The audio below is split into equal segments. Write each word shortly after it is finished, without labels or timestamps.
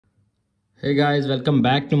Hey guys, welcome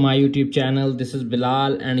back to my YouTube channel. This is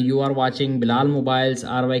Bilal and you are watching Bilal Mobiles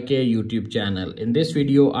RYK YouTube channel. In this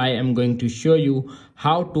video, I am going to show you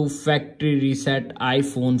how to factory reset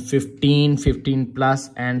iPhone 15, 15 Plus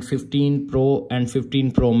and 15 Pro and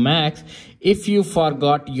 15 Pro Max if you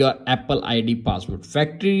forgot your Apple ID password.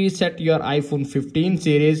 Factory reset your iPhone 15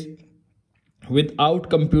 series without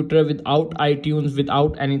computer, without iTunes,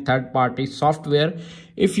 without any third-party software.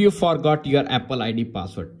 If you forgot your Apple ID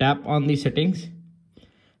password, tap on the settings,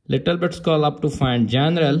 little bit scroll up to find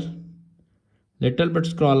general, little bit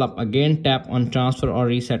scroll up again, tap on transfer or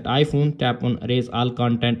reset iPhone, tap on erase all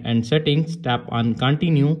content and settings, tap on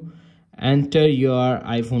continue, enter your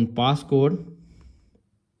iPhone passcode,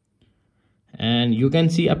 and you can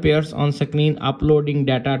see appears on screen uploading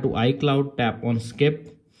data to iCloud. Tap on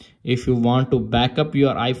skip. If you want to backup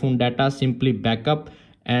your iPhone data, simply backup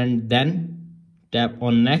and then tap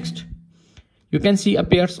on next. You can see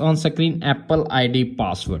appears on screen Apple ID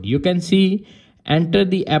password. You can see enter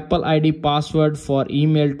the Apple ID password for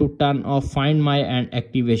email to turn off Find My and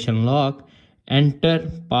activation lock.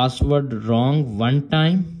 Enter password wrong one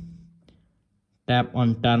time. Tap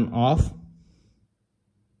on turn off.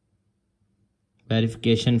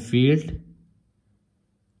 Verification field.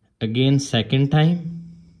 Again second time.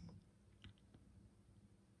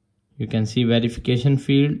 You can see verification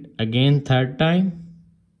field again third time.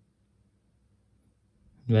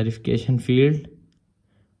 Verification field.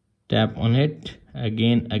 Tap on it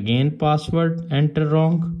again password enter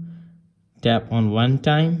wrong. Tap on one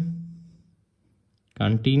time.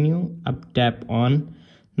 Continue up tap on.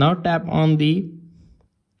 Now tap on the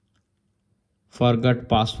forgot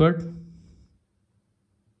password.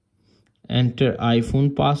 Enter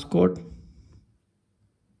iPhone passcode.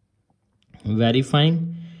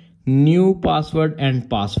 Verifying. New password and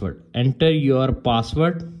password. Enter your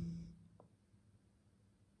password.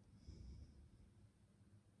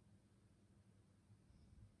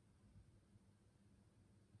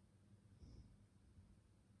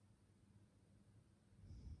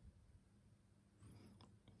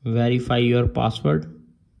 Verify your password.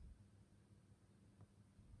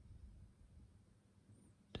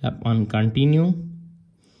 Tap on continue.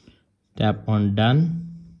 Tap on done.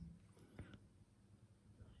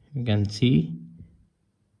 You can see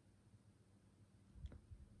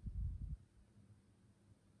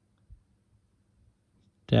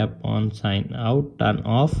tap on sign out, turn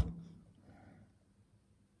off.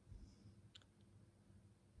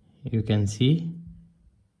 You can see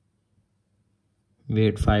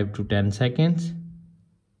wait 5 to 10 seconds.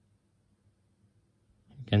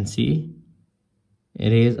 You can see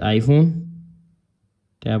erase iPhone.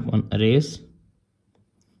 Tap on erase.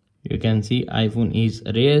 You can see iPhone is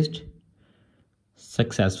erased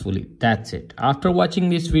successfully. That's it. After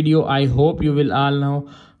watching this video, I hope you will all know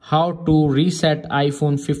how to reset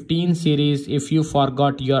iPhone 15 series if you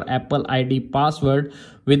forgot your Apple ID password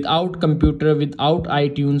without computer, without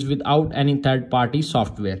iTunes, without any third-party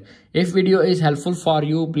software. If video is helpful for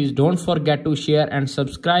you, please don't forget to share and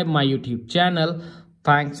subscribe my YouTube channel.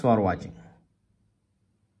 Thanks for watching.